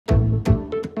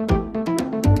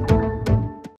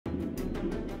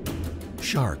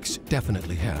Sharks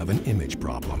definitely have an image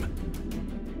problem.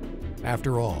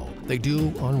 After all, they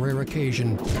do, on rare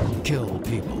occasion, kill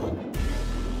people.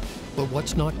 But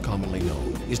what's not commonly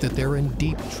known is that they're in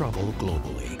deep trouble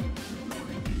globally.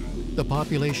 The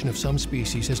population of some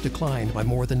species has declined by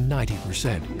more than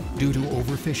 90% due to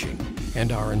overfishing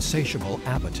and our insatiable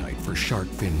appetite for shark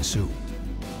fin soup.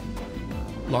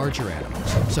 Larger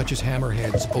animals, such as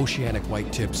hammerheads, oceanic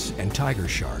whitetips, and tiger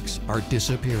sharks, are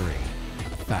disappearing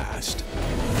fast.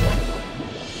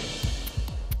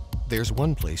 There's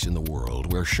one place in the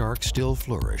world where sharks still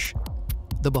flourish: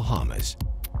 the Bahamas.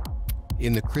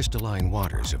 In the crystalline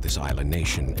waters of this island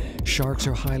nation, sharks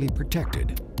are highly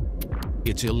protected.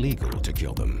 It's illegal to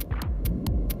kill them.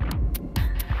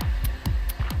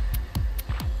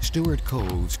 Stuart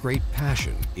Cove's great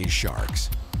passion is sharks.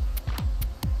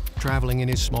 Traveling in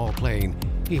his small plane,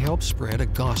 he helps spread a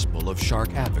gospel of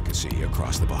shark advocacy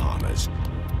across the Bahamas.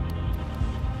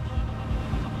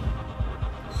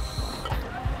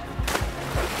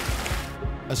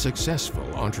 A successful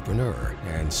entrepreneur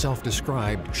and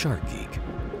self-described shark geek,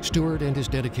 Stuart and his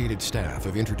dedicated staff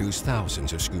have introduced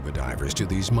thousands of scuba divers to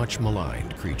these much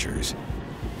maligned creatures.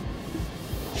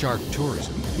 Shark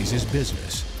tourism is his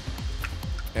business,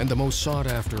 and the most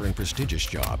sought-after and prestigious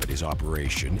job at his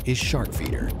operation is shark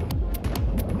feeder.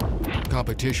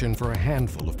 Competition for a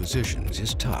handful of positions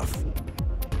is tough.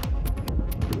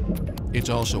 It's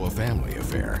also a family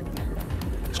affair.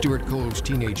 Stuart Cove's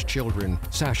teenage children,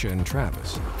 Sasha and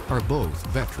Travis, are both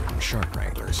veteran shark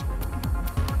wranglers.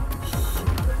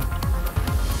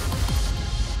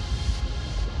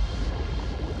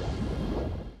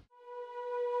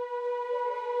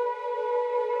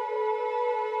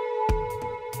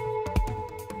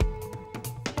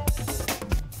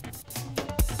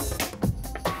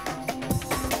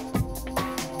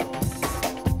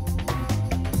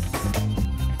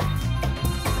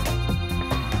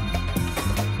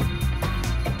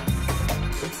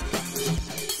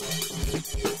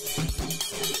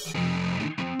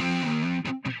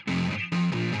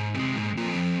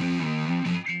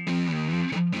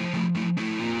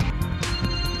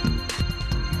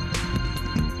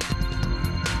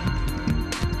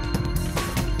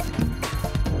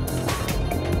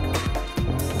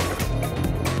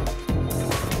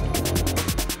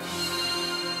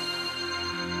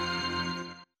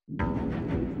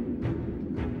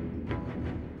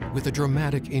 With a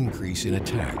dramatic increase in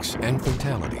attacks and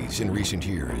fatalities in recent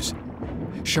years,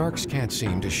 sharks can't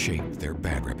seem to shake their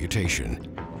bad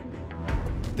reputation.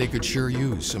 They could sure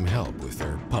use some help with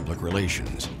their public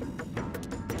relations.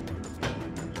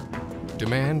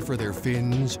 Demand for their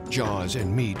fins, jaws,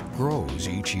 and meat grows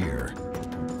each year.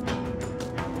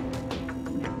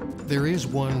 There is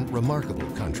one remarkable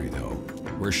country, though,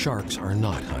 where sharks are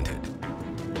not hunted.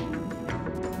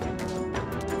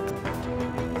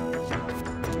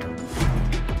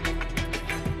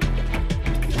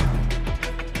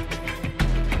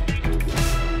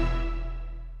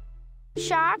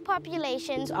 Shark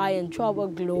populations are in trouble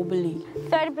globally.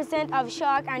 30% of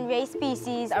shark and ray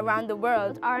species around the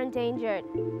world are endangered.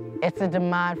 It's a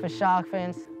demand for shark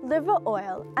fins, liver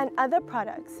oil, and other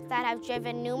products that have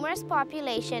driven numerous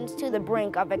populations to the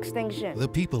brink of extinction. The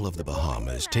people of the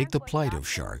Bahamas take the plight of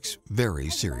sharks very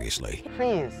seriously.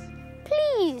 Please.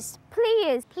 Please,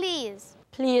 please, please.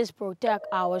 Please protect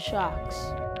our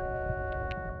sharks.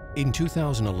 In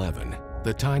 2011,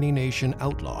 the tiny nation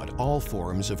outlawed all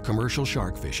forms of commercial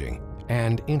shark fishing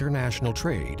and international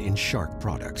trade in shark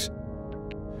products.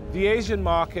 The Asian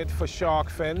market for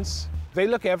shark fins, they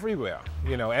look everywhere.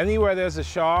 You know, anywhere there's a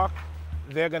shark,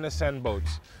 they're going to send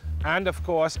boats. And of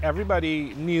course,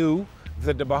 everybody knew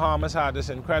that the Bahamas had this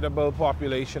incredible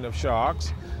population of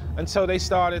sharks. And so they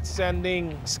started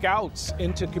sending scouts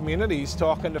into communities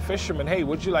talking to fishermen, hey,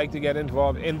 would you like to get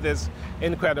involved in this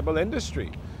incredible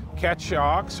industry? Catch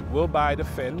sharks, we'll buy the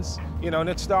fins. You know, and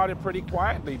it started pretty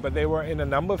quietly, but they were in a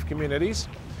number of communities.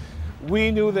 We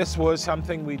knew this was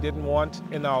something we didn't want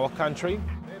in our country.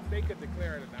 If they could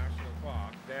declare it a national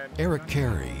park, then... Eric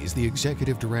Carey is the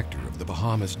executive director of the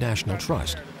Bahamas National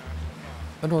Trust,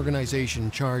 an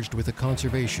organization charged with the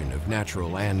conservation of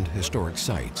natural and historic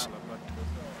sites.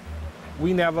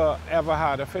 We never ever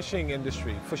had a fishing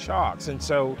industry for sharks, and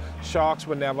so sharks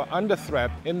were never under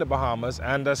threat in the Bahamas,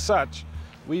 and as such,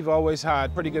 we've always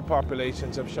had pretty good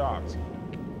populations of sharks.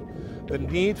 The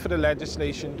need for the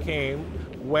legislation came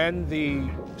when the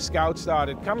scouts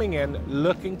started coming in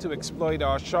looking to exploit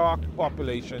our shark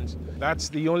populations. That's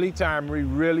the only time we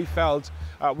really felt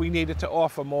we needed to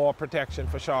offer more protection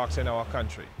for sharks in our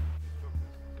country.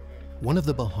 One of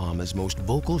the Bahamas' most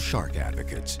vocal shark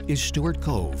advocates is Stuart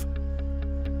Cove.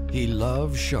 He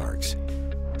loves sharks,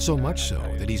 So much so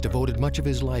that he's devoted much of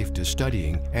his life to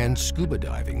studying and scuba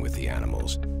diving with the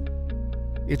animals.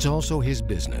 It's also his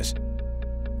business,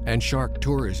 and shark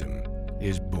tourism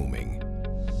is booming.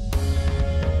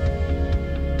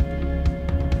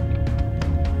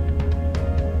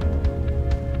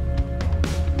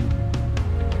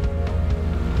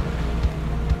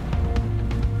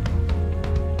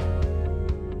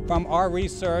 From our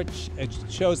research, it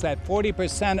shows that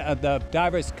 40% of the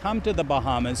divers come to the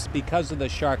Bahamas because of the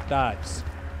shark dives.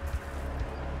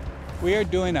 We are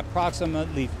doing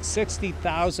approximately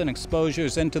 60,000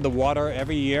 exposures into the water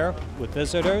every year with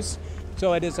visitors.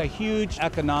 So it is a huge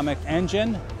economic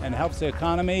engine and helps the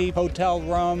economy. Hotel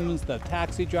rooms, the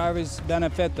taxi drivers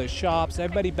benefit, the shops,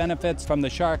 everybody benefits from the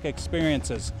shark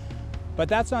experiences. But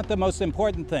that's not the most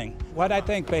important thing. What I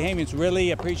think Bahamians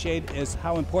really appreciate is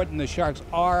how important the sharks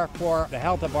are for the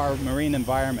health of our marine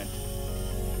environment.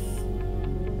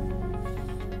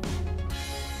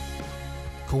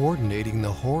 Coordinating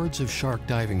the hordes of shark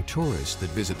diving tourists that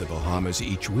visit the Bahamas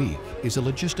each week is a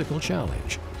logistical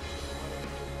challenge.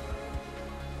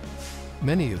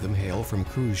 Many of them hail from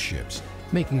cruise ships,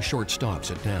 making short stops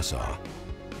at Nassau.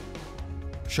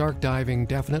 Shark diving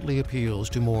definitely appeals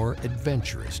to more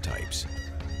adventurous types.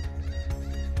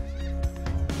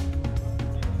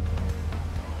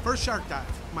 First shark dive.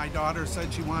 My daughter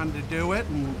said she wanted to do it,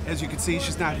 and as you can see,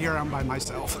 she's not here. I'm by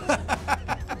myself.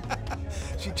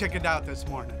 She chickened out this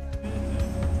morning.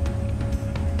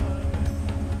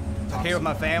 Here with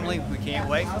my family, we can't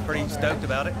wait. Pretty stoked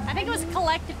about it. I think it was a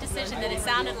collective decision that it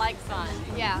sounded like fun.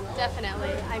 Yeah,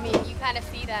 definitely. I mean, you kind of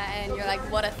see that and you're like,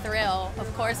 what a thrill.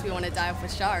 Of course we want to dive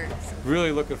with sharks.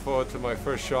 Really looking forward to my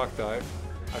first shark dive.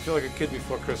 I feel like a kid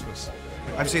before Christmas.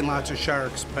 I've seen lots of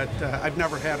sharks, but I've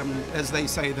never had them, as they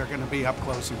say, they're going to be up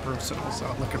close and personal, so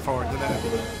I'm looking forward to that.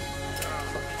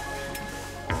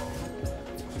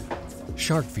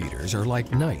 Shark feeders are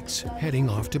like knights heading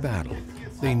off to battle.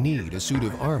 They need a suit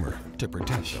of armor to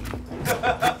protect them.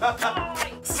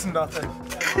 It's nothing.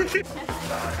 It's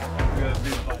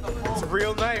a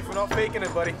real knife. We're not faking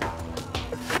it, buddy.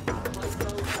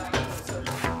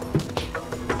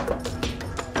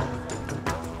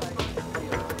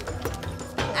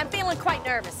 I'm feeling quite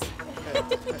nervous.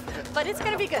 But it's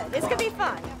going to be good. It's going to be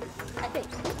fun, I think.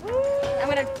 I'm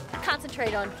going to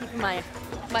concentrate on keeping my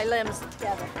limbs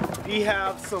together. We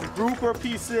have some grouper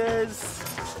pieces.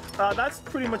 That's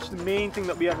pretty much the main thing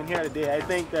that we have in here today. I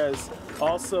think there's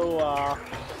also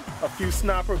a few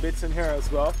snapper bits in here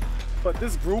as well. But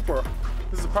this grouper,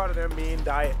 this is part of their main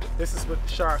diet. This is what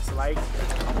sharks like.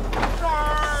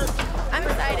 Sharks! I'm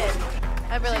excited.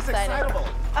 I'm really excited. Excitable.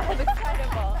 I'm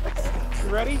excitable.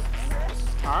 You ready?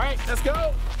 All right, let's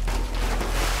go.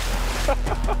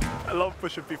 I love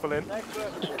pushing people in.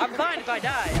 I'm fine if I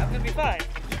die. I'm gonna be fine.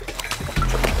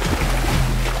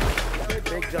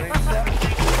 Big giant step.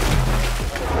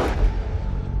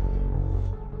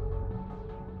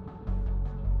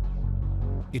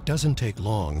 It doesn't take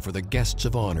long for the guests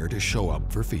of honor to show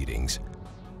up for feedings.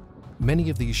 Many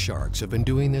of these sharks have been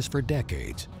doing this for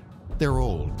decades. They're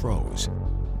old pros.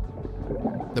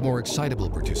 The more excitable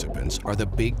participants are the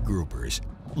big groupers,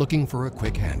 looking for a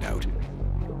quick handout.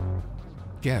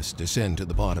 Guests descend to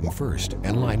the bottom first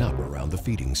and line up around the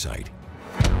feeding site.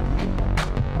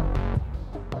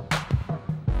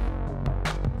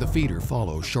 The feeder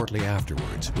follows shortly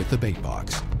afterwards with the bait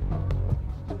box.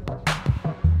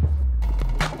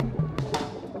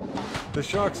 The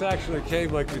sharks actually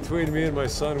came like between me and my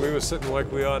son. We were sitting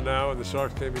like we are now, and the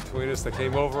sharks came between us. They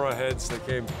came over our heads. They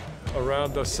came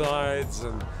around the sides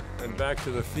and back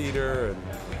to the feeder, and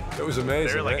it was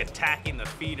amazing. They're like attacking the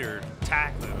feeder,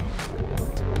 tackling them.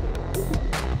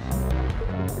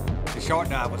 The shark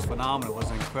dive was phenomenal. It was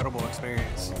an incredible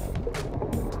experience.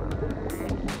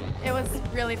 It was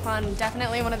really fun.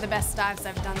 Definitely one of the best dives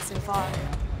I've done so far.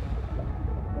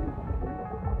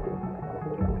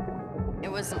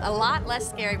 It was a lot less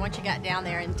scary once you got down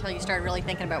there until you started really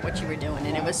thinking about what you were doing,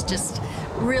 and it was just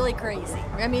really crazy.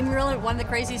 I mean, really one of the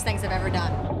craziest things I've ever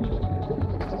done.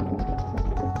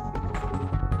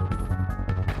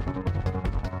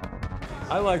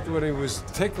 I liked when he was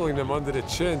tickling them under the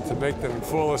chin to make them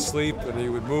fall asleep, and he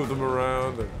would move them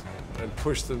around and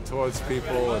push them towards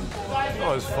people, and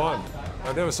oh, it was fun.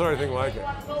 I never saw anything like it.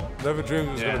 Never dreamed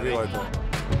it was going to be like that.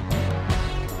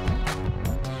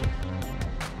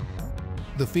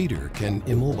 The feeder can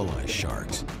immobilize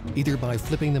sharks, either by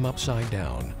flipping them upside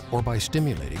down or by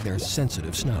stimulating their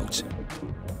sensitive snouts.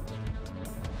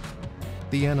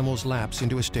 The animals lapse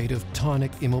into a state of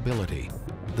tonic immobility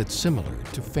that's similar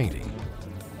to fainting.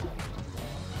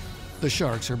 The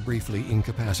sharks are briefly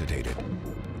incapacitated,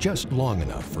 just long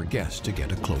enough for guests to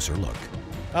get a closer look.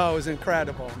 Oh, it was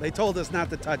incredible. They told us not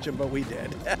to touch them, but we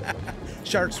did.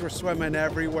 Sharks were swimming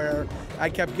everywhere. I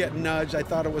kept getting nudged. I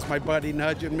thought it was my buddy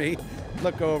nudging me.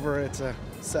 Look over, it's a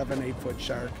 7-8 foot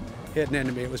shark hitting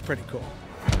into me. It was pretty cool.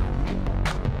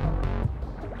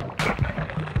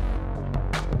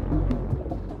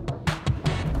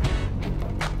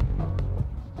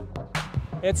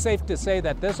 It's safe to say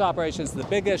that this operation is the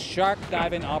biggest shark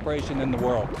diving operation in the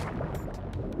world.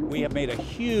 We have made a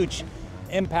huge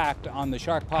impact on the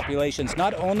shark populations,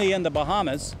 not only in the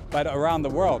Bahamas, but around the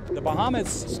world. The Bahamas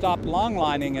stopped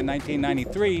longlining in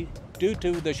 1993 due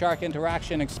to the shark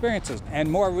interaction experiences.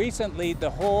 And more recently,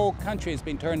 the whole country has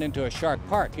been turned into a shark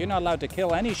park. You're not allowed to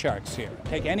kill any sharks here,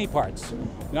 take any parts.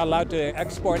 You're not allowed to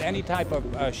export any type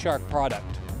of shark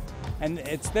product. And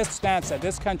it's this stance that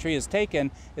this country has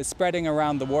taken is spreading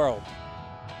around the world.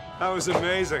 That was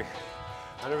amazing.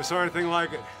 I never saw anything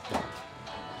like it.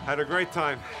 Had a great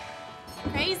time.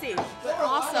 Crazy.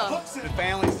 Awesome. The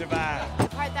family survived. The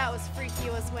part that was freaky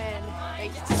was when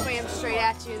they swam straight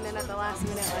at you and then at the last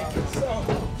minute, like,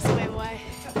 swam away.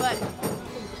 But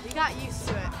we got used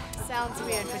to it. Sounds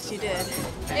weird, but you did.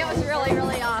 It was really,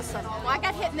 really awesome. I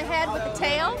got hit in the head with the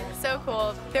tail. So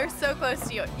cool. They're so close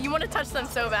to you. You want to touch them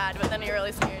so bad, but then you're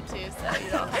really scared too. So,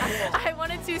 you know, I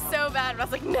wanted to so bad, but I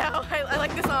was like, no, I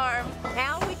like this arm.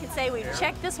 Now we can say we've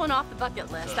checked this one off the bucket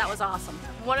list. That was awesome.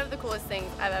 One of the coolest things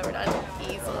I've ever done,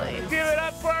 easily. Give it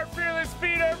up for our fearless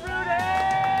speeder, Rudy!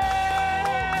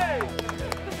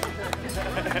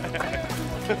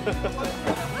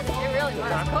 It really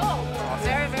was cool.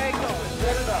 Very, very cool.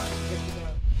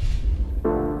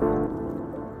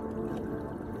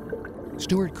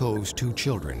 Stewart Cove's 2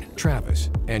 children, Travis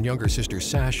and younger sister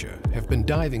Sasha, have been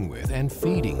diving with and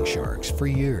feeding sharks for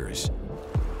years.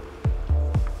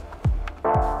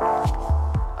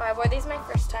 Oh, I wore these my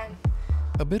first time.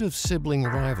 A bit of sibling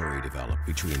rivalry developed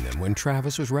between them when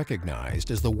Travis was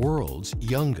recognized as the world's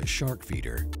youngest shark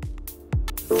feeder.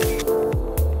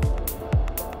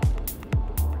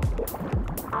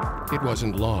 It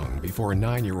wasn't long before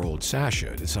 9-year-old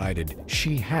Sasha decided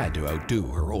she had to outdo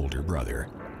her older brother.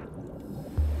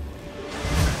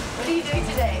 What are you doing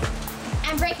today?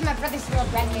 I'm breaking my brother's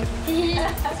world record.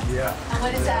 Yeah.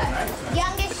 What is that?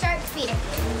 Youngest shark feeder.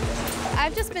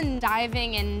 I've just been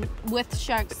diving and with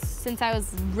sharks since I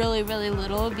was really, really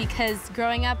little because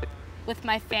growing up with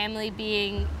my family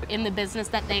being in the business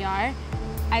that they are,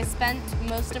 I spent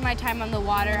most of my time on the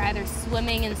water either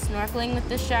swimming and snorkeling with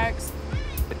the sharks.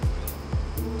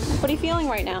 What are you feeling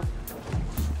right now?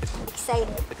 Excited.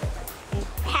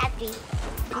 Happy.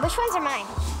 Which ones are mine?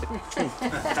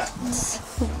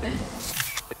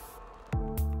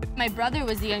 My brother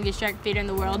was the youngest shark feeder in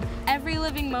the world. Every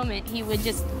living moment, he would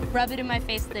just rub it in my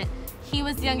face that he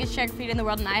was the youngest shark feeder in the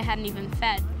world and I hadn't even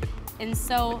fed. And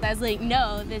so I was like,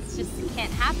 no, this just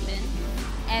can't happen.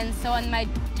 And so on my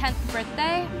 10th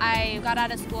birthday, I got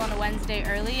out of school on a Wednesday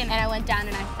early and I went down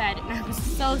and I fed and I was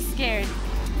so scared.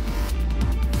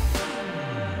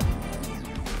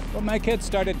 Well, my kids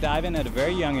started diving at a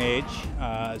very young age,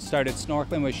 started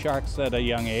snorkeling with sharks at a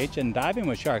young age and diving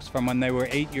with sharks from when they were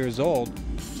 8 years old.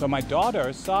 So my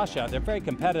daughter, Sasha, they're very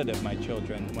competitive, my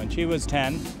children. When she was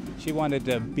 10, she wanted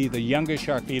to be the youngest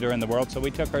shark feeder in the world, so we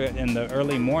took her in the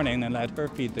early morning and let her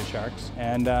feed the sharks.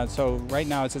 And so right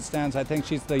now, as it stands, I think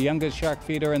she's the youngest shark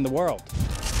feeder in the world.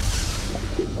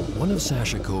 One of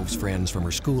Sasha Cove's friends from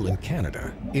her school in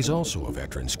Canada is also a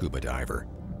veteran scuba diver.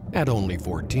 At only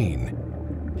 14,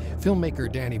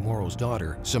 filmmaker Danny Morrow's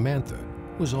daughter, Samantha,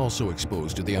 was also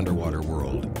exposed to the underwater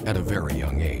world at a very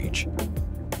young age.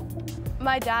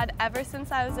 My dad, ever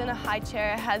since I was in a high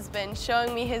chair, has been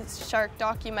showing me his shark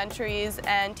documentaries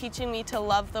and teaching me to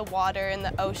love the water and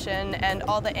the ocean and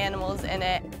all the animals in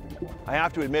it. I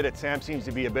have to admit it, Sam seems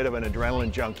to be a bit of an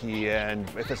adrenaline junkie, and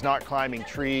if it's not climbing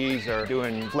trees or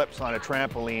doing flips on a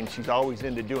trampoline, she's always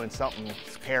into doing something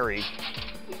scary.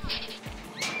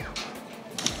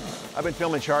 I've been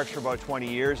filming sharks for about 20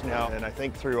 years now, and I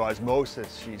think through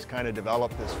osmosis, she's kind of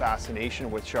developed this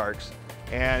fascination with sharks.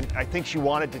 And I think she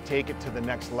wanted to take it to the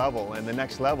next level, and the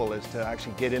next level is to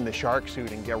actually get in the shark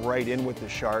suit and get right in with the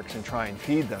sharks and try and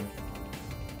feed them.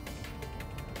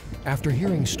 After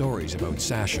hearing stories about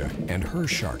Sasha and her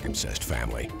shark-obsessed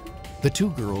family, the 2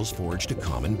 girls forged a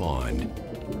common bond.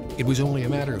 It was only a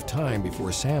matter of time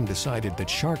before Sam decided that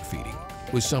shark feeding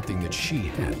was something that she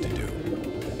had to do.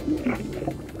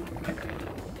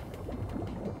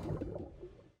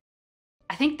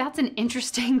 I think that's an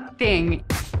interesting thing.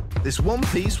 This one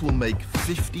piece will make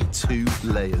 52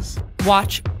 layers.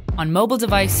 Watch on mobile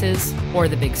devices or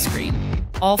the big screen.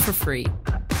 All for free.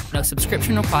 No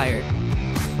subscription required.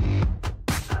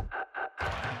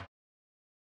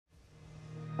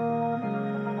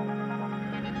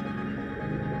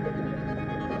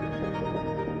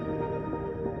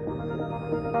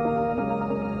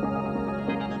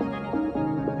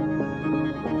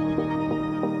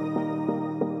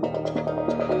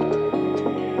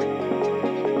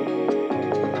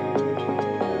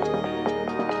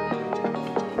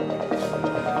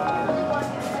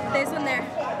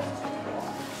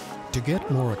 get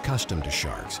more accustomed to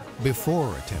sharks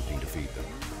before attempting to feed them,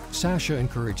 Sasha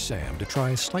encouraged Sam to try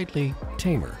a slightly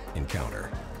tamer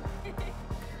encounter.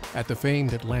 At the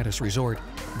famed Atlantis Resort,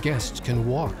 guests can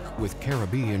walk with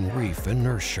Caribbean reef and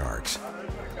nurse sharks.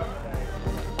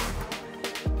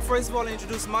 First of all, I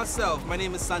introduce myself. My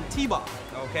name is Santiba,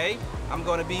 okay? I'm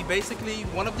going to be basically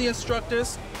one of the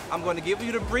instructors. I'm going to give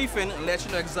you the briefing and let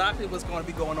you know exactly what's going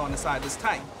to be going on inside this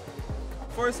tank.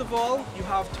 First of all, you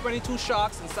have 22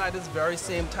 sharks inside this very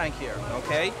same tank here,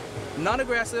 okay?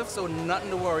 Non-aggressive, so nothing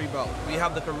to worry about. We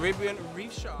have the Caribbean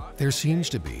reef shark. There seems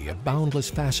to be a boundless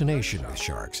fascination with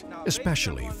sharks,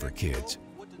 especially for kids.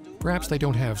 Perhaps they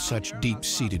don't have such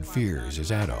deep-seated fears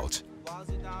as adults.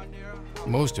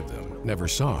 Most of them never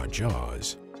saw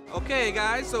Jaws. Okay,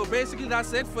 guys, so basically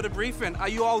that's it for the briefing. Are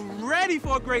you all ready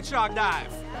for a great shark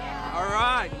dive? All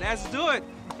right, let's do it.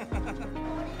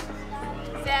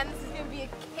 Sam, this is going to be a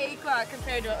cakewalk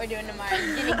compared to what we're doing tomorrow.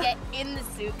 You're going to get in the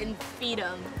suit and feed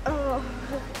them. Oh.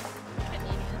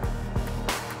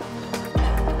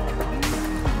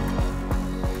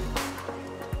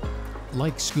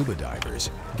 Like scuba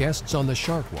divers, guests on the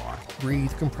Shark Walk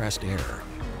breathe compressed air.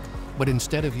 But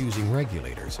instead of using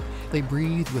regulators, they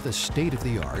breathe with a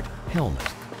state-of-the-art helmet.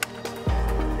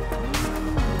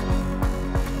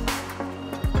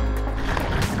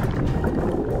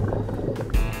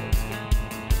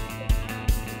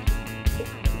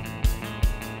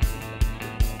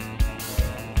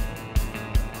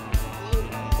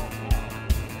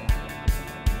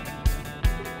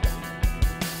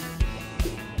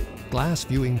 Glass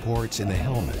viewing ports in the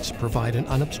helmets provide an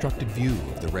unobstructed view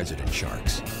of the resident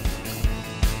sharks.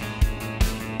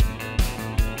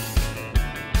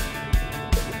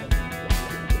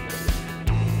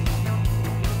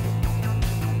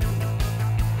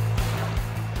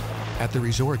 At the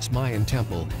resort's Mayan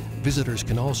temple, visitors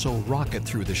can also rocket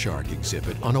through the shark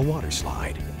exhibit on a water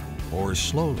slide, or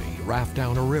slowly raft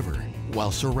down a river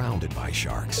while surrounded by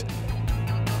sharks.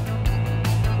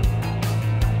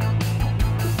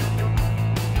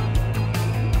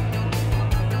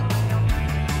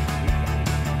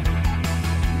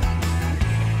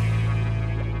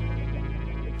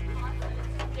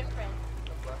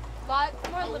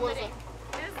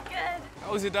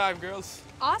 How was your dive, girls?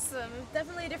 Awesome.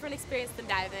 Definitely a different experience than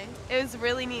diving. It was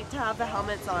really neat to have the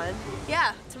helmets on.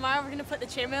 Yeah, tomorrow we're going to put the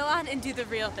chainmail on and do the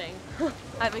real thing.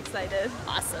 I'm excited.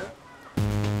 Awesome.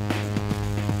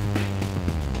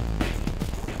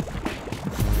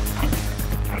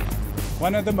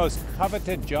 One of the most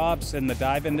coveted jobs in the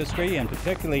dive industry, and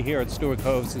particularly here at Stewart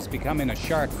Coves, is becoming a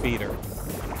shark feeder.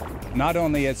 Not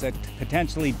only is it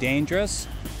potentially dangerous,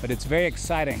 but it's very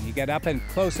exciting. You get up and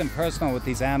close and personal with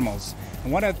these animals.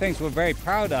 And one of the things we're very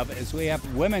proud of is we have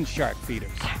women shark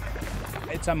feeders.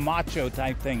 It's a macho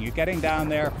type thing. You're getting down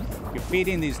there, you're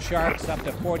feeding these sharks up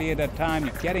to 40 at a time,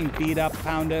 you're getting beat up,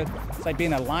 pounded. It's like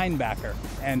being a linebacker.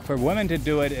 And for women to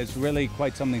do it is really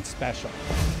quite something special.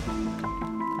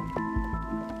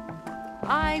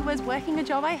 I was working a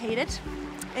job I hated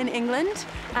in England,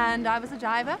 and I was a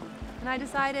diver. And I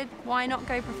decided, why not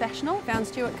go professional? Found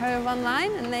Stewart Cove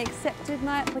online, and they accepted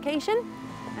my application.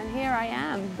 And here I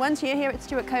am. Once you're here at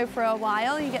Stewart Cove for a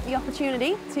while, you get the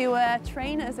opportunity to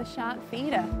train as a shark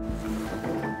feeder.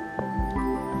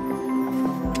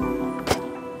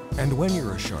 And when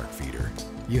you're a shark feeder,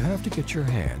 you have to get your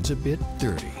hands a bit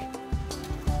dirty.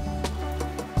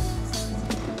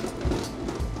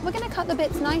 We're going to cut the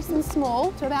bits nice and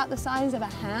small to about the size of a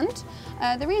hand.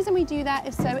 The reason we do that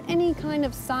is so any kind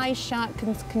of size shark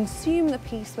can consume the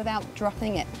piece without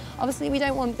dropping it. Obviously, we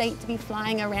don't want bait to be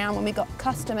flying around when we've got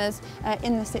customers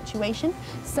in the situation.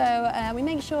 So we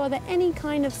make sure that any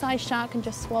kind of size shark can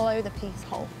just swallow the piece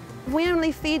whole. We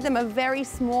only feed them a very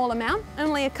small amount.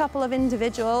 Only a couple of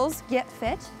individuals get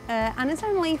fed, and it's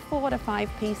only 4 to 5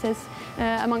 pieces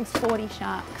amongst 40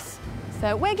 sharks.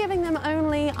 So we're giving them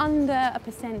only under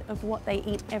 1% of what they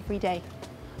eat every day.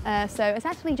 So it's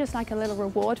actually just like a little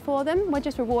reward for them. We're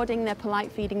just rewarding their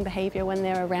polite feeding behavior when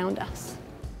they're around us.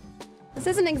 This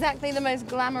isn't exactly the most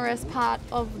glamorous part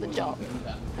of the job.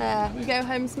 You go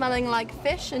home smelling like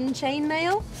fish and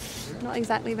chainmail. Not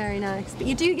exactly very nice, but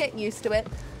you do get used to it.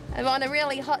 And on a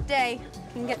really hot day,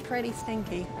 it can get pretty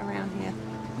stinky around here.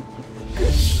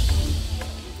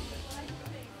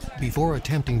 Before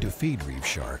attempting to feed reef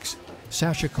sharks,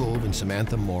 Sasha Kolb and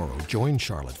Samantha Morrow joined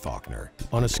Charlotte Faulkner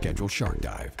on a scheduled shark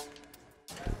dive.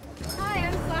 Hi,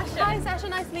 I'm Sasha. Hi, Sasha.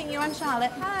 Nice to meet you. I'm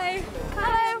Charlotte. Hi.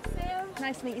 Hello. Sam.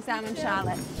 Nice to meet you, Sam. I'm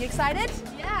Charlotte. You excited?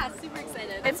 Yeah, super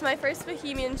excited. It's my first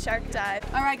Bohemian shark dive.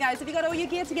 All right, guys. Have you got all your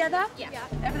gear together? Yeah.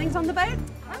 Everything's on the boat?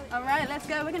 All right, let's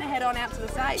go. We're going to head on out to the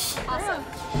site. Awesome.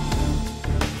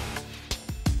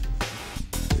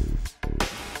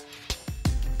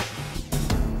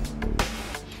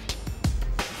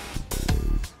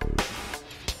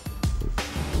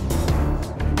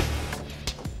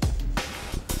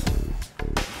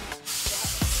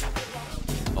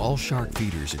 shark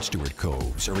feeders at Stewart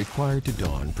Coves are required to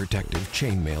don protective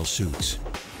chainmail suits.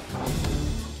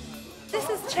 This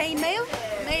is chainmail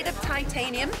made of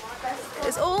titanium.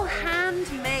 It's all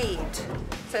handmade,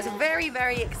 so it's very,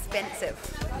 very expensive.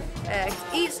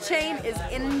 Each chain is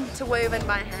interwoven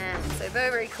by hand, so very,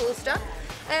 very cool stuff.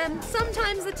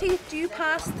 Sometimes the teeth do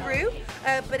pass through,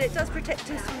 but it does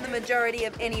protect us from the majority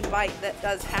of any bite that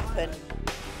does happen.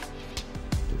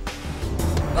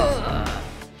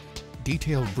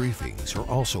 Detailed briefings are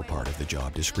also part of the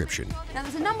job description. Now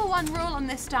there's a #1 rule on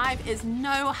this dive is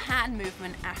no hand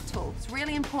movement at all. It's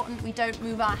really important we don't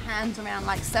move our hands around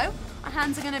like so. Our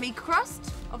hands are going to be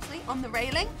crossed, obviously, on the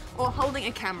railing or holding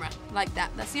a camera like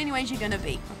that. That's the only ways you're going to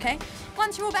be, okay?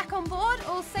 Once you're all back on board,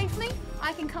 all safely,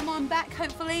 I can come on back,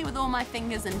 hopefully, with all my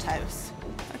fingers and toes,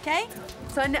 okay?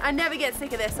 So I never get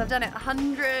sick of this. I've done it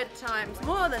 100 times,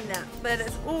 more than that, but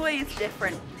it's always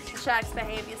different. The shark's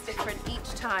behavior is different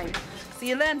each time. So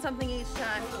you learn something each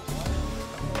time.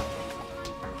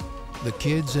 The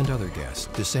kids and other guests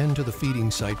descend to the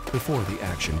feeding site before the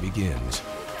action begins.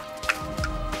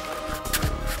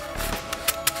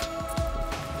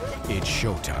 It's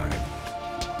showtime.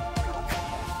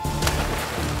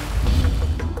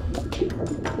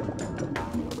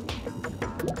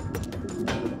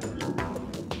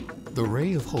 The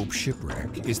Ray of Hope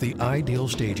shipwreck is the ideal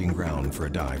staging ground for a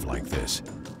dive like this.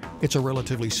 It's a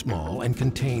relatively small and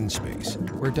contained space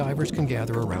where divers can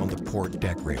gather around the port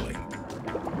deck railing.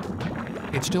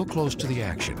 It's still close to the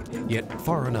action, yet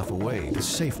far enough away to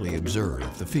safely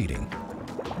observe the feeding.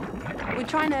 We're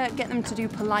trying to get them to do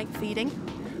polite feeding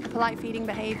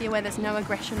behavior where there's no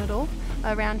aggression at all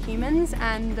around humans,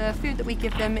 and the food that we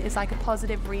give them is like a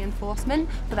positive reinforcement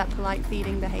for that polite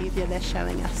feeding behavior they're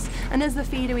showing us. And as the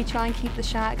feeder, we try and keep the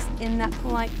sharks in that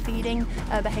polite feeding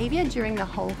behavior during the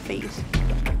whole feed.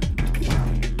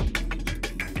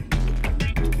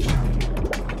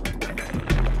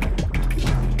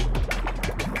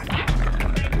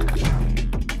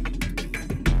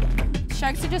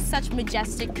 Sharks are just such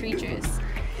majestic creatures.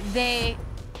 They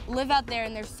live out there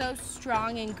and they're so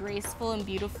strong and graceful and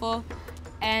beautiful,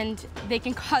 and they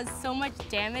can cause so much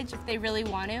damage if they really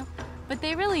want to, but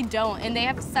they really don't, and they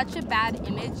have such a bad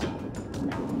image.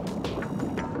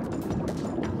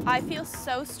 I feel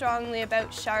so strongly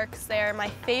about sharks. They're my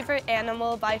favorite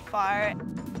animal by far.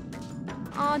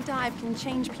 Our dive can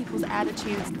change people's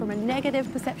attitudes from a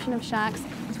negative perception of sharks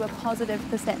to a positive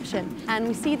perception. And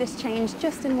we see this change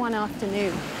just in one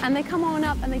afternoon. And they come on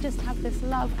up and they just have this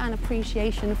love and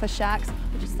appreciation for sharks,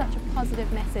 which is such a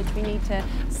positive message we need to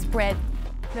spread.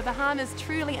 The Bahamas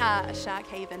truly are a shark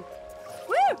haven.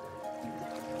 Woo!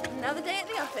 Another day at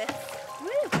the office.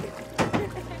 Woo!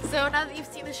 So now that you've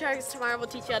seen the sharks, tomorrow we'll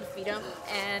teach you how to feed them,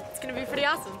 and it's gonna be pretty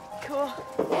awesome. Cool.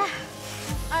 Yeah.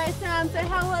 All right, Sam, so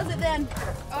how was it then?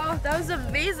 Oh, that was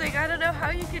amazing. I don't know how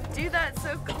you could do that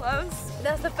so close.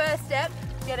 That's the first step,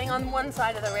 getting on one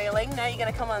side of the railing. Now you're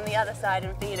gonna come on the other side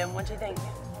and feed them. What do you think?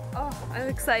 Oh, I'm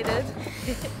excited.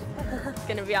 It's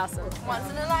gonna be awesome. Once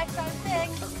in a lifetime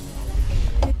thing.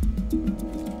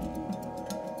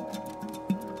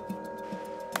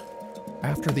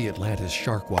 After the Atlantis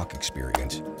Shark Walk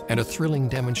experience and a thrilling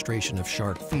demonstration of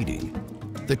shark feeding,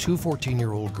 the two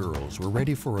 14-year-old girls were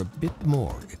ready for a bit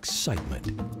more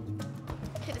excitement.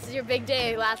 This is your big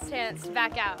day, last chance to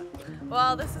back out.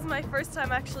 Well, this is my first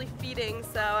time actually feeding,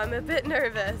 so I'm a bit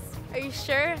nervous. Are you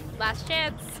sure? Last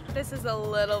chance. This is a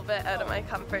little bit out of my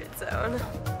comfort zone.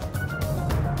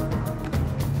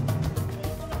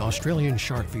 Australian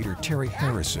shark feeder Terry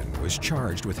Harrison was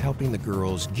charged with helping the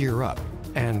girls gear up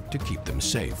and to keep them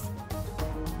safe.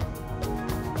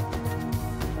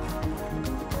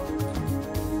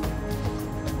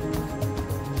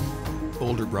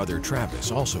 Older brother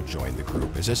Travis also joined the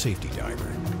group as a safety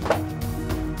diver.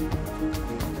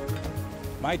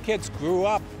 My kids grew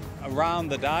up around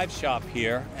the dive shop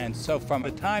here, and so from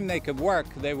the time they could work,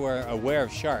 they were aware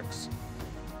of sharks.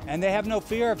 And they have no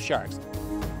fear of sharks.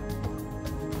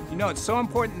 You know, it's so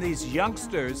important these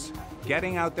youngsters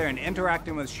getting out there and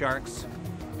interacting with sharks.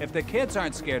 If the kids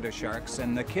aren't scared of sharks,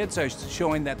 and the kids are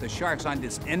showing that the sharks aren't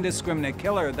this indiscriminate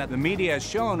killer that the media has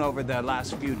shown over the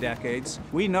last few decades,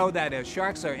 we know that if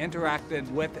sharks are interacted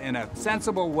with in a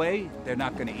sensible way, they're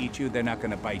not going to eat you, they're not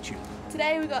going to bite you.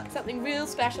 Today we've got something real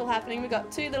special happening. We've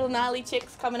got two little gnarly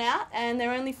chicks coming out, and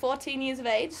they're only 14 years of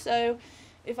age, so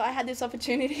if I had this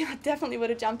opportunity, I definitely would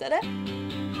have jumped at it.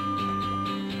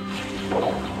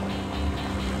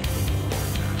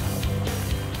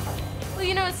 Well,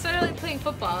 you know, it's sort of like playing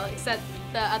football, except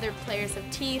the other players have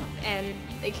teeth and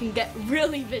they can get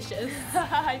really vicious.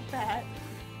 I bet.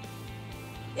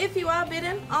 If you are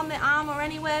bitten on the arm or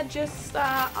anywhere, just,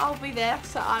 I'll be there,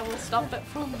 so I will stop it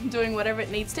from doing whatever it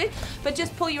needs to. But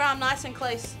just pull your arm nice and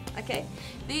close, okay?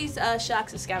 These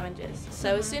sharks are scavengers,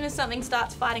 so as soon as something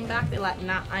starts fighting back, they're like,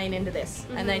 nah, I ain't into this,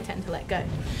 and they tend to let go.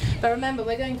 But remember,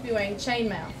 we're going to be wearing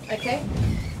chainmail, okay?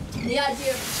 The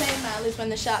idea of chainmail is when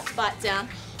the sharks bite down,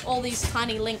 all these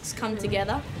tiny links come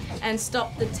together and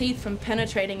stop the teeth from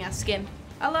penetrating our skin.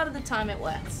 A lot of the time it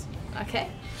works, okay?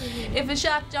 If a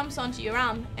shark jumps onto your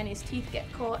arm and his teeth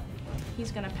get caught,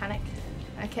 he's gonna panic,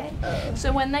 okay?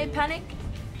 So when they panic,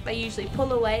 they usually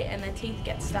pull away and their teeth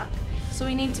get stuck. So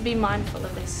we need to be mindful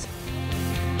of this.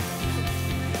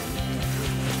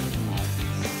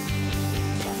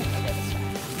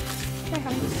 Okay,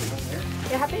 honey.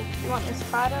 You happy? You want this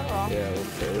spider or? Yeah,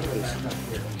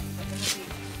 okay.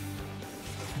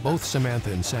 Both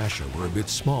Samantha and Sasha were a bit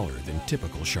smaller than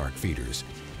typical shark feeders,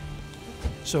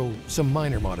 so some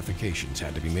minor modifications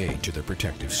had to be made to their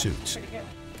protective suits.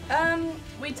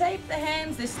 We tape the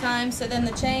hands this time so then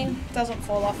the chain doesn't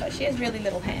fall off her. She has really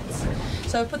little hands.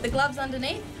 So we put the gloves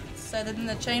underneath so that then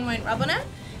the chain won't rub on her,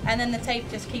 and then the tape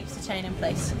just keeps the chain in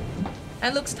place.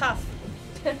 And it looks tough.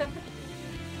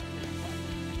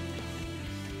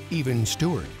 Even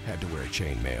Stuart had to wear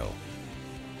chainmail.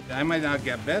 I might not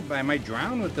get bit, but I might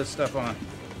drown with this stuff on.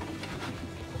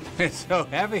 It's so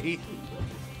heavy.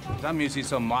 I'm usually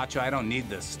so macho, I don't need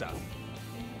this stuff.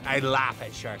 I laugh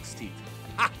at sharks' teeth.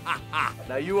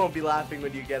 Now you won't be laughing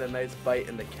when you get a nice bite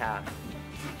in the calf.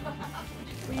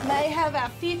 We may have our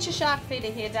future shark feeder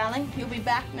here, darling. You'll be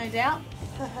back, no doubt.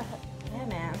 Yeah,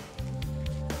 man.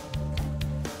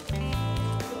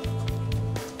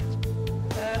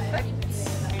 Perfect.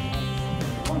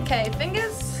 Okay,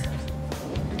 fingers.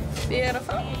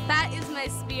 Beautiful. That is my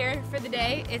spear for the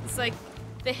day. It's like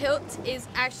the hilt is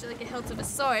actually like a hilt of a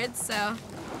sword, so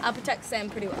I'll protect Sam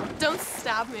pretty well. Don't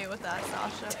stab me with that,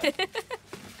 Sasha.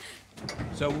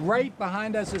 So right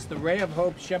behind us is the Ray of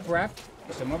Hope shipwreck.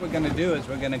 So what we're gonna do is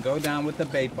we're gonna go down with the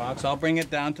bait box. I'll bring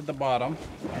it down to the bottom,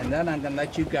 and then I'm gonna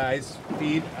let you guys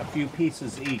feed a few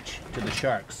pieces each to the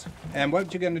sharks. And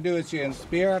what you're gonna do is you're gonna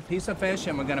spear a piece of fish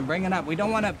and we're gonna bring it up. We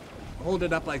don't wanna hold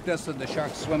it up like this so the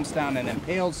shark swims down and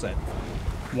impales it.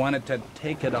 Want it to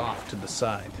take it off to the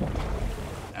side.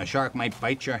 A shark might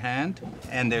bite your hand,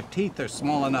 and their teeth are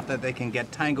small enough that they can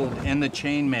get tangled in the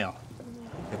chainmail.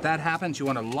 If that happens, you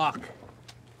want to lock,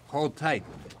 hold tight,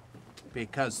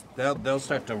 because they'll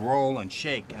start to roll and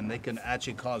shake, and they can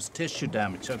actually cause tissue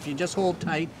damage. So if you just hold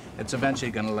tight, it's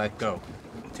eventually going to let go.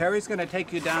 Terry's going to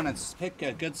take you down and pick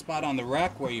a good spot on the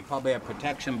wreck where you probably have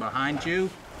protection behind you.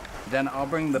 Then I'll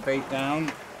bring the bait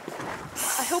down.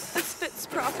 I hope this fits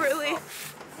properly.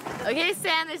 Okay,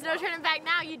 Sam, there's no turning back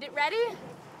now. You ready?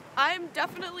 I'm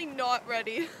definitely not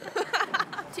ready.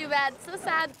 Too bad. So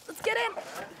sad. Let's get in.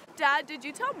 Dad, did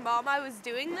you tell Mom I was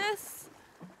doing this?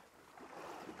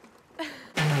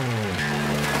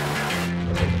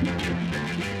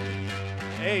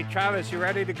 Hey, Travis, you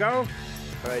ready to go?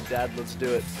 All right, Dad, let's do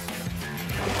it.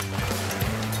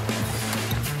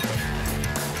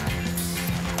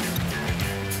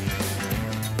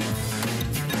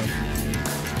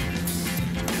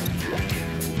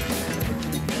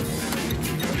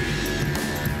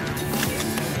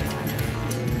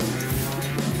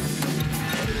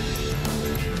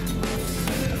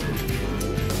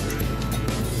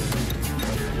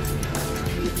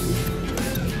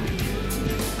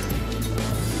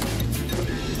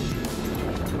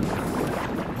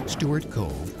 Stewart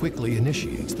Cove quickly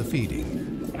initiates the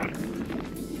feeding.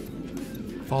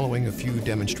 Following a few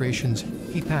demonstrations,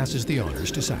 he passes the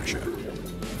honors to Sasha.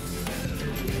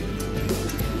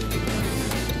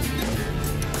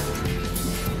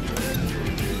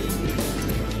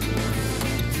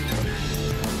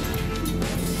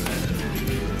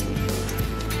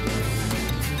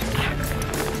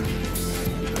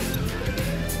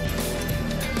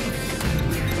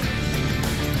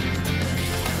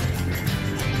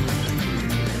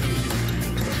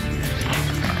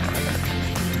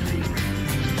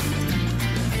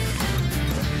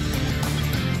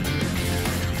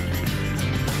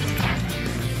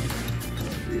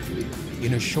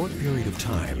 In a short period of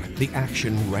time, the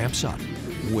action ramps up,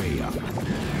 way up.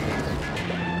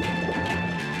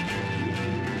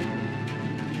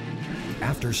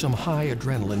 After some high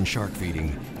adrenaline shark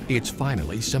feeding, it's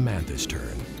finally Samantha's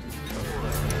turn.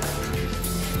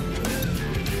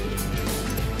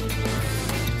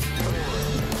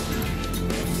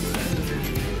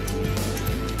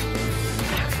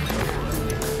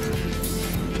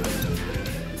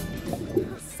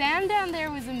 Sam down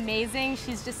there was amazing.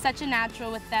 She's just such a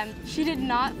natural with them. She did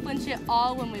not flinch at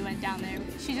all when we went down there.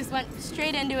 She just went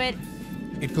straight into it,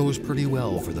 It goes pretty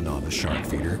well for the novice shark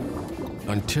feeder,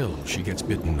 until she gets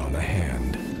bitten on the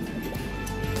hand.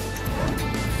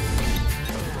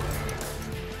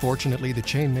 Fortunately, the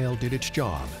chainmail did its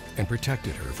job and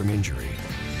protected her from injury.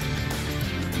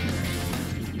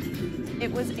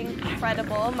 It was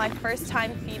incredible, my first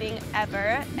time feeding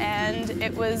ever, and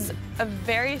it was a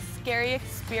very scary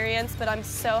experience, but I'm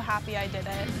so happy I did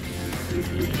it.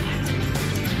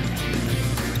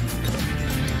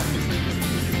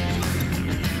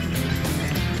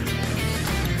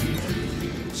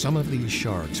 Some of these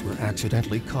sharks were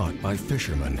accidentally caught by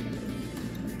fishermen.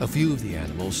 A few of the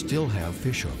animals still have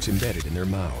fish hooks embedded in their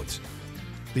mouths.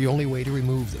 The only way to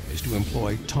remove them is to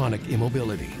employ tonic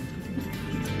immobility.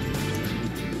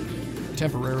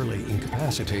 Temporarily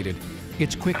incapacitated,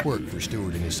 it's quick work for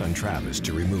Stuart and his son Travis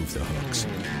to remove the hooks.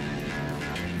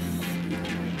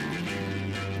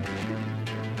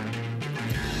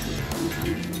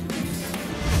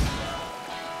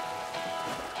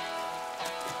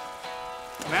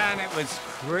 Man, it was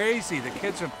crazy. The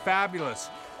kids are fabulous.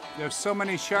 There's so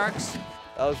many sharks.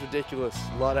 That was ridiculous.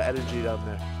 A lot of energy down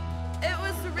there. It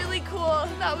was really cool.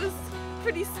 That was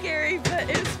pretty scary, but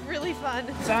it was really fun.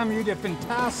 Sam, you did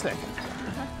fantastic.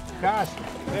 Gosh,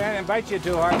 they didn't invite you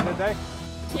too hard, did they?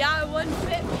 Yeah, one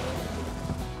bit me.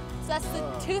 So that's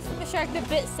the tooth of the shark that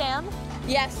bit Sam?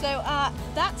 Yeah, so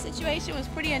that situation was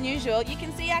pretty unusual. You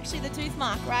can see actually the tooth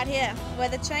mark right here, where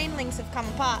the chain links have come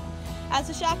apart. As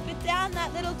the shark bit down,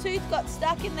 that little tooth got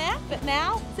stuck in there, but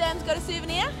now Sam's got a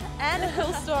souvenir and a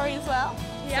cool story as well.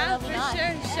 Yeah, So for nice.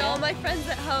 sure. Show all my friends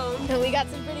at home. We got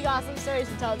some pretty awesome stories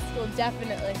to tell at school,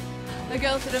 definitely. The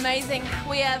girls did amazing.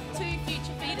 We have 2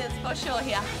 future feeders for sure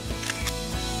here.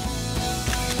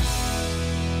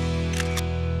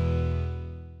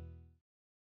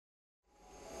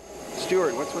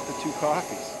 Stuart, what's with the 2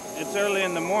 coffees? It's early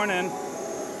in the morning,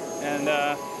 and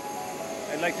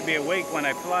I'd like to be awake when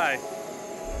I fly.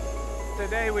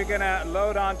 Today we're gonna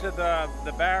load onto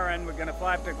the Baron. We're gonna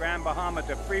fly up to Grand Bahama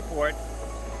to Freeport,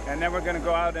 and then we're gonna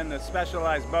go out in the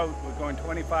specialized boat. We're going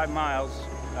 25 miles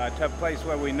to a place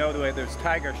where we know that there's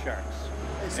tiger sharks.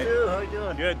 Hey Stu, how you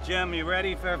doing? Good, Jim. You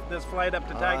ready for this flight up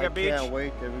to Tiger Beach? I can't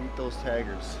wait to meet those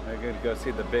tigers. We're gonna go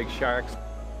see the big sharks.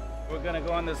 We're gonna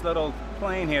go on this little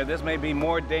plane here. This may be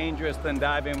more dangerous than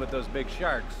diving with those big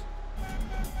sharks.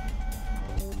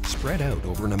 Spread out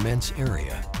over an immense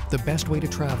area, the best way to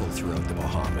travel throughout the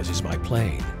Bahamas is by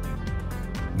plane.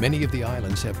 Many of the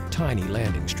islands have tiny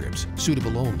landing strips,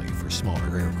 suitable only for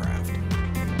smaller aircraft.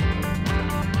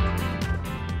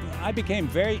 I became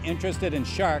very interested in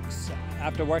sharks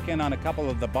after working on a couple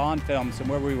of the Bond films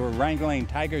where we were wrangling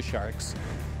tiger sharks.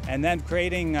 And then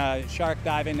creating shark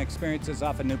diving experiences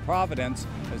off of New Providence.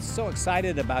 I was so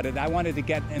excited about it. I wanted to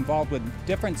get involved with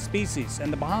different species.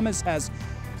 And the Bahamas has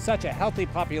such a healthy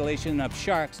population of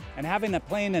sharks. And having a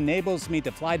plane enables me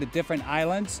to fly to different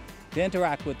islands to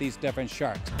interact with these different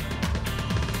sharks.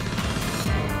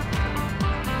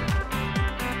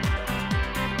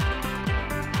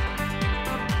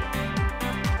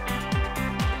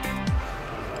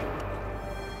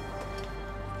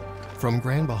 From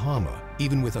Grand Bahama,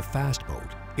 even with a fast boat,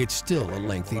 it's still a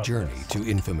lengthy journey to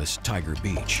infamous Tiger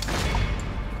Beach.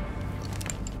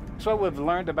 So what we've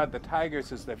learned about the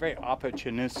tigers is they're very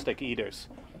opportunistic eaters.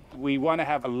 We want to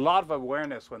have a lot of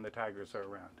awareness when the tigers are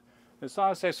around. As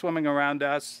long as they're swimming around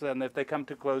us, and if they come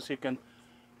too close, you can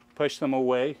push them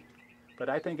away. But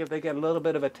I think if they get a little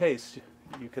bit of a taste,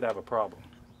 you could have a problem.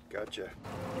 Gotcha.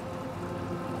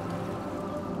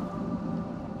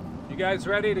 You guys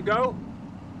ready to go?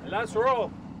 Let's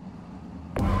roll.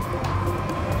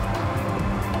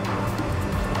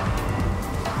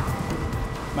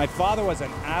 My father was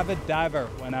an avid diver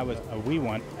when I was a wee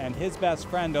one, and his best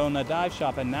friend owned a dive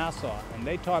shop in Nassau, and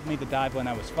they taught me to dive when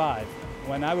I was 5.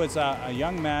 When I was a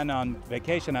young man on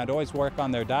vacation, I'd always work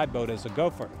on their dive boat as a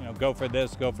gopher. You know, go for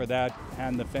this, go for that,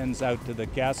 hand the fins out to the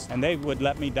guests, and they would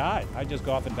let me dive. I'd just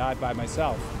go off and dive by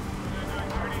myself.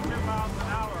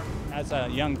 As a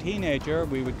young teenager,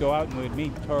 we would go out and we'd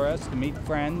meet tourists, meet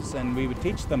friends, and we would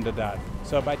teach them to dive.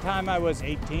 So by the time I was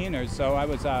 18 or so, I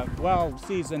was a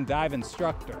well-seasoned dive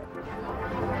instructor.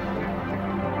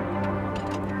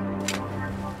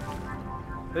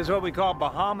 This is what we call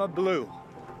Bahama Blue.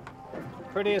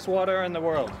 Prettiest water in the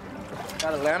world.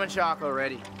 Got a lemon shark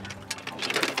already.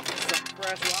 Some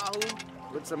fresh wahoo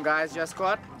with some guys just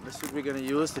caught. This is what we're gonna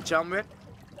use to chum with.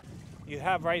 You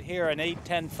have right here an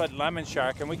 8-10 foot lemon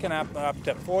shark, and we can have up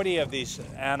to 40 of these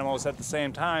animals at the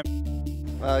same time.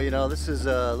 Well, you know, this is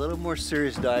a little more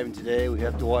serious diving today. We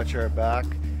have to watch our back.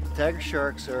 Tiger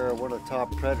sharks are one of the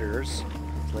top predators.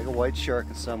 It's like a white shark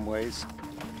in some ways.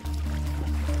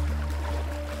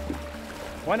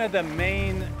 One of the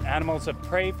main animals of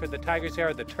prey for the tigers here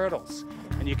are the turtles.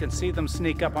 And you can see them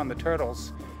sneak up on the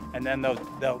turtles, and then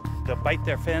they'll bite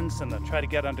their fins and they'll try to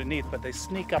get underneath, but they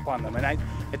sneak up on them. And I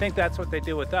think that's what they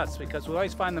do with us, because we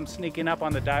always find them sneaking up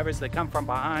on the divers. They come from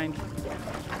behind.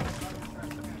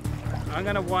 I'm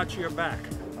gonna watch your back.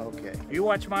 Okay. You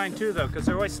watch mine too, though, because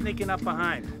they're always sneaking up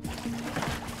behind.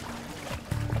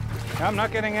 I'm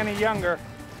not getting any younger,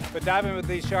 but diving with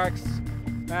these sharks,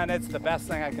 man, it's the best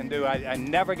thing I can do. I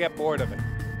never get bored of it.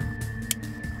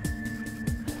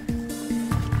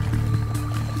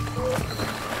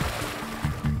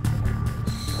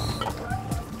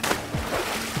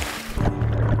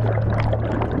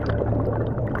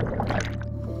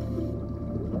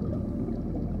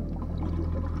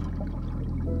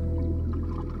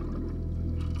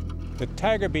 The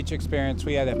Tiger Beach experience,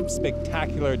 we had a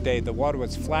spectacular day. The water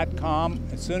was flat, calm.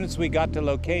 As soon as we got to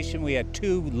location, we had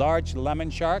 2 large lemon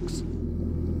sharks.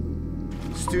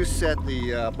 Stu set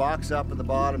the box up at the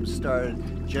bottom,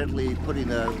 started gently putting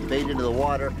the bait into the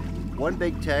water. One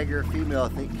big tiger, female I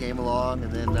think, came along,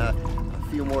 and then a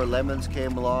few more lemons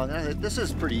came along. I said, this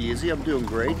is pretty easy, I'm doing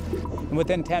great. And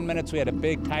within 10 minutes, we had a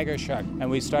big tiger shark,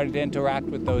 and we started to interact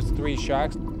with those 3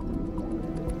 sharks.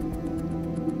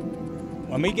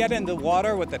 When we get in the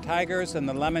water with the tigers and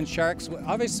the lemon sharks,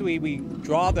 obviously we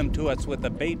draw them to us with a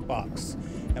bait box.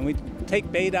 And we take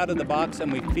bait out of the box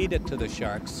and we feed it to the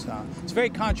sharks. It's very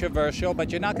controversial,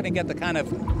 but you're not going to get the kind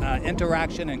of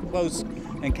interaction and close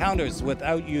encounters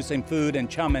without using food and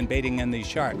chum and baiting in these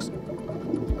sharks.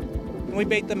 And we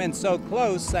bait them in so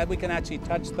close that we can actually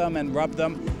touch them and rub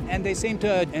them, and they seem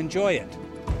to enjoy it.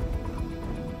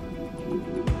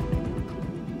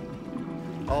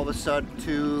 All of a sudden,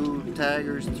 2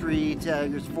 tigers, 3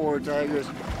 tigers, 4 tigers,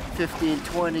 15,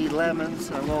 20 lemons.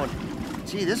 I'm going,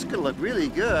 gee, this could look really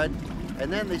good.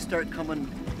 And then they start coming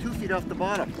 2 feet off the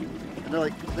bottom. And they're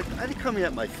like, are they coming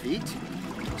at my feet?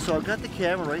 So I've got the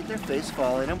camera right in their face,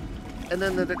 following them. And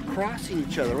then they're crossing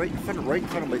each other right in front of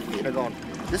my feet. I'm going,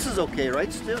 this is okay,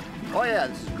 right, Stu? Oh yeah,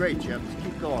 this is great, Jim. Just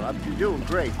keep going. You're doing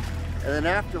great. And then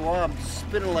after a while, I'm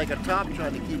spinning like a top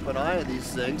trying to keep an eye on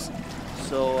these things.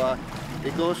 So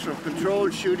it goes from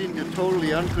controlled shooting to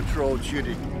totally uncontrolled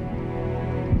shooting.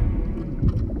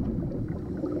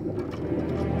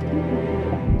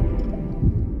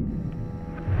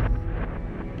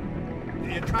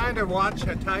 You're trying to watch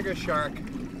a tiger shark,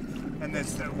 and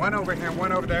there's one over here,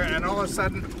 one over there, and all of a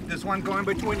sudden there's one going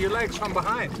between your legs from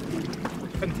behind.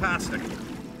 Fantastic.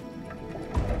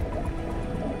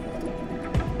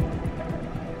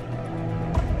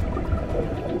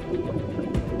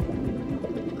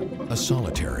 A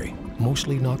solitary,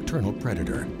 mostly nocturnal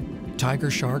predator, tiger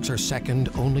sharks are second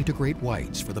only to great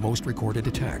whites for the most recorded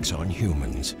attacks on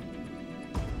humans.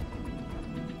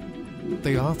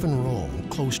 They often roam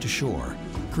close to shore,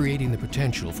 creating the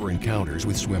potential for encounters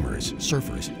with swimmers,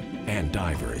 surfers, and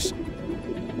divers.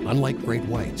 Unlike great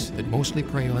whites that mostly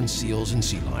prey on seals and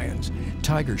sea lions,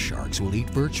 tiger sharks will eat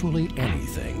virtually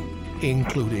anything,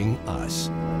 including us.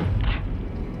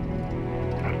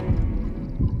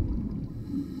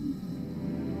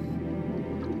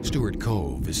 Stewart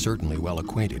Cove is certainly well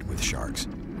acquainted with sharks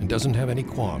and doesn't have any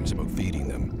qualms about feeding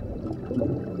them.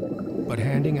 But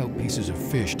handing out pieces of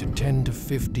fish to 10 to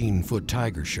 15-foot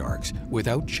tiger sharks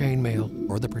without chainmail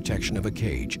or the protection of a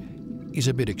cage is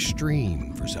a bit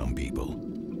extreme for some people.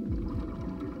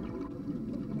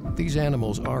 These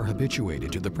animals are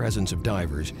habituated to the presence of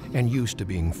divers and used to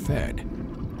being fed.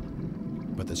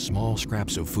 But the small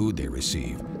scraps of food they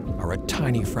receive are a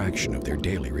tiny fraction of their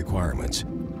daily requirements.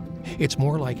 It's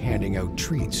more like handing out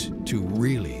treats to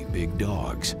really big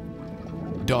dogs.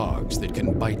 Dogs that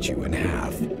can bite you in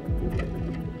half.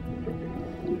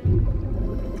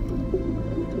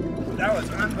 That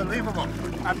was unbelievable.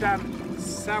 I've done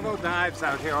several dives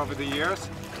out here over the years,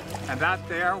 and that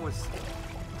there was,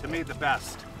 to me, the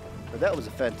best. But that was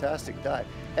a fantastic dive.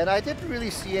 And I didn't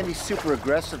really see any super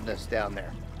aggressiveness down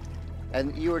there.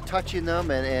 And you were touching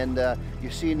them, and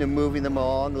you're seeing them moving them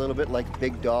along a little bit like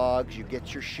big dogs. You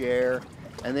get your share,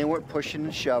 and they weren't pushing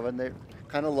and shoving. They're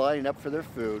kind of lining up for their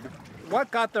food. What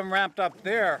got them ramped up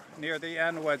there near the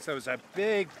end was there was a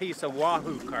big piece of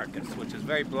wahoo carcass, which is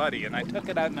very bloody, and I took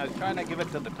it out and I was trying to give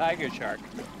it to the tiger shark,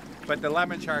 but the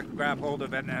lemon shark grabbed hold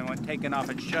of it and went taking off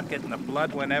and shook it, and the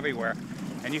blood went everywhere,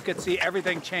 and you could see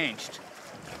everything changed.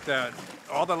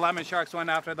 All the lemon sharks went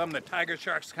after them. The tiger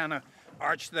sharks kind of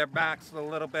arched their backs a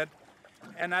little bit,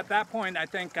 and at that point I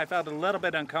think I felt a little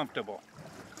bit uncomfortable.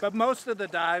 But most of the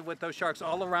dive with those sharks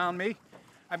all around me,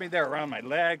 I mean, they're around my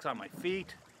legs, on my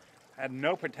feet. I had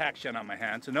no protection on my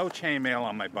hands, no chainmail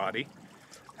on my body,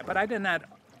 but I didn't at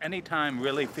any time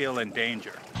really feel in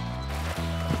danger.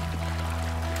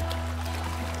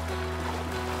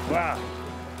 Wow,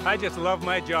 I just love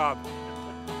my job.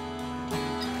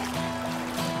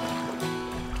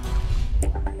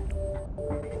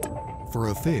 For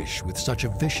a fish with such a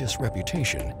vicious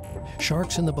reputation,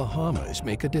 sharks in the Bahamas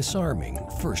make a disarming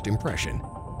first impression.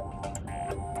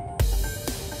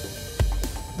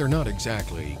 They're not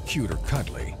exactly cute or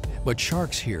cuddly, but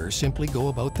sharks here simply go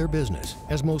about their business,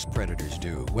 as most predators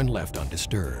do when left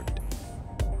undisturbed.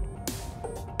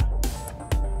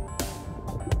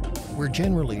 We're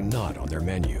generally not on their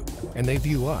menu, and they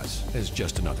view us as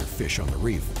just another fish on the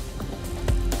reef.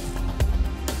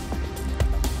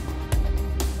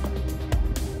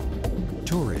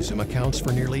 Tourism accounts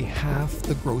for nearly half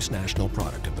the gross national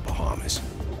product of the Bahamas.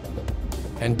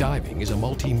 And diving is a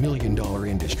multi-million-dollar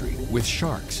industry, with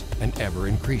sharks an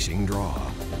ever-increasing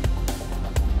draw.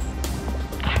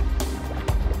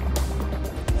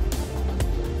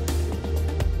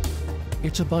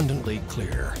 It's abundantly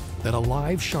clear that a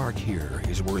live shark here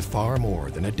is worth far more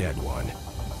than a dead one.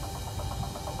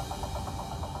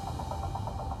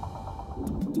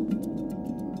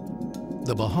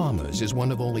 The Bahamas is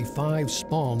one of only 5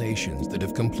 small nations that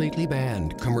have completely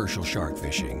banned commercial shark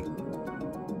fishing.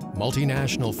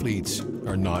 Multinational fleets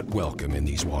are not welcome in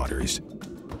these waters.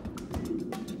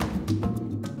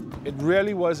 It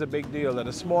really was a big deal that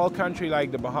a small country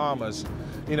like the Bahamas,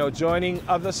 joining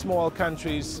other small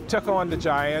countries, took on the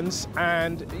giants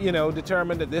and,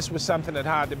 determined that this was something that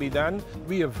had to be done.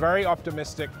 We are very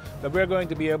optimistic that we're going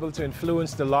to be able to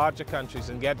influence the larger countries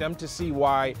and get them to see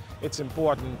why it's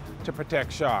important to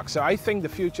protect sharks. So I think the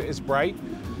future is bright.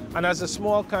 And as a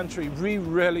small country, we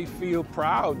really feel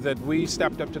proud that we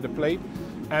stepped up to the plate,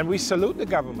 and we salute the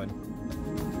government.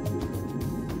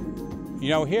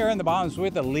 Here in the Bahamas,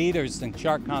 we're the leaders in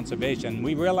shark conservation.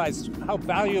 We realize how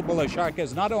valuable a shark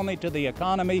is, not only to the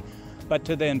economy, but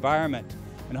to the environment.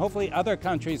 And hopefully other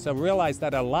countries will realize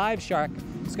that a live shark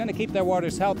is going to keep their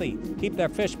waters healthy, keep their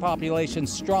fish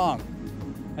populations strong.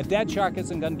 A dead shark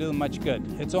isn't going to do them much good.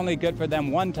 It's only good for them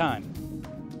one time.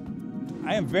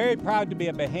 I am very proud to be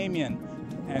a Bahamian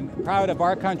and proud of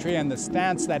our country and the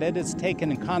stance that it has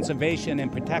taken in conservation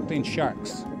and protecting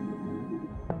sharks.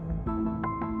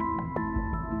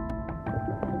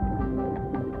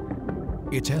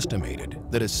 It's estimated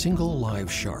that a single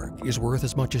live shark is worth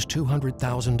as much as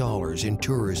 $200,000 in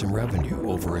tourism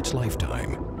revenue over its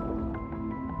lifetime.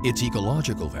 Its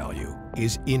ecological value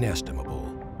is inestimable.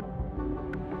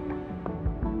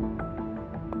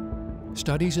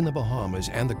 Studies in the Bahamas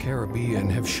and the Caribbean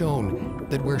have shown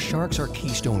that where sharks are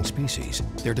keystone species,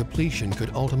 their depletion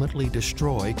could ultimately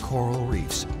destroy coral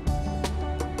reefs.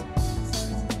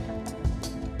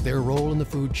 Their role in the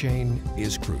food chain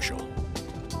is crucial.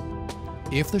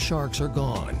 If the sharks are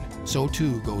gone, so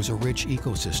too goes a rich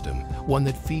ecosystem, one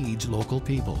that feeds local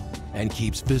people and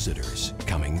keeps visitors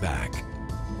coming back.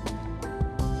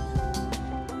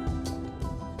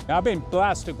 I've been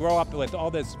blessed to grow up with all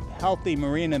this healthy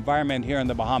marine environment here in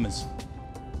the Bahamas.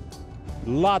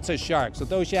 Lots of sharks,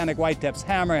 with oceanic whitetips,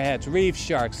 hammerheads, reef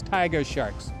sharks, tiger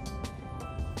sharks.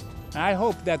 I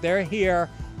hope that they're here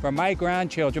for my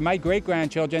grandchildren, my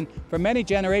great-grandchildren, for many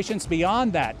generations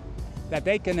beyond that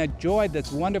they can enjoy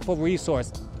this wonderful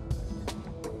resource.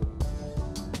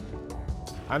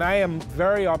 And I am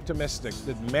very optimistic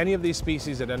that many of these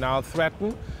species that are now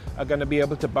threatened are going to be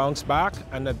able to bounce back,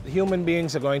 and that human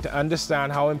beings are going to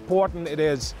understand how important it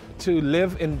is to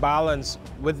live in balance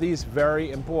with these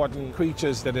very important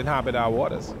creatures that inhabit our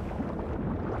waters.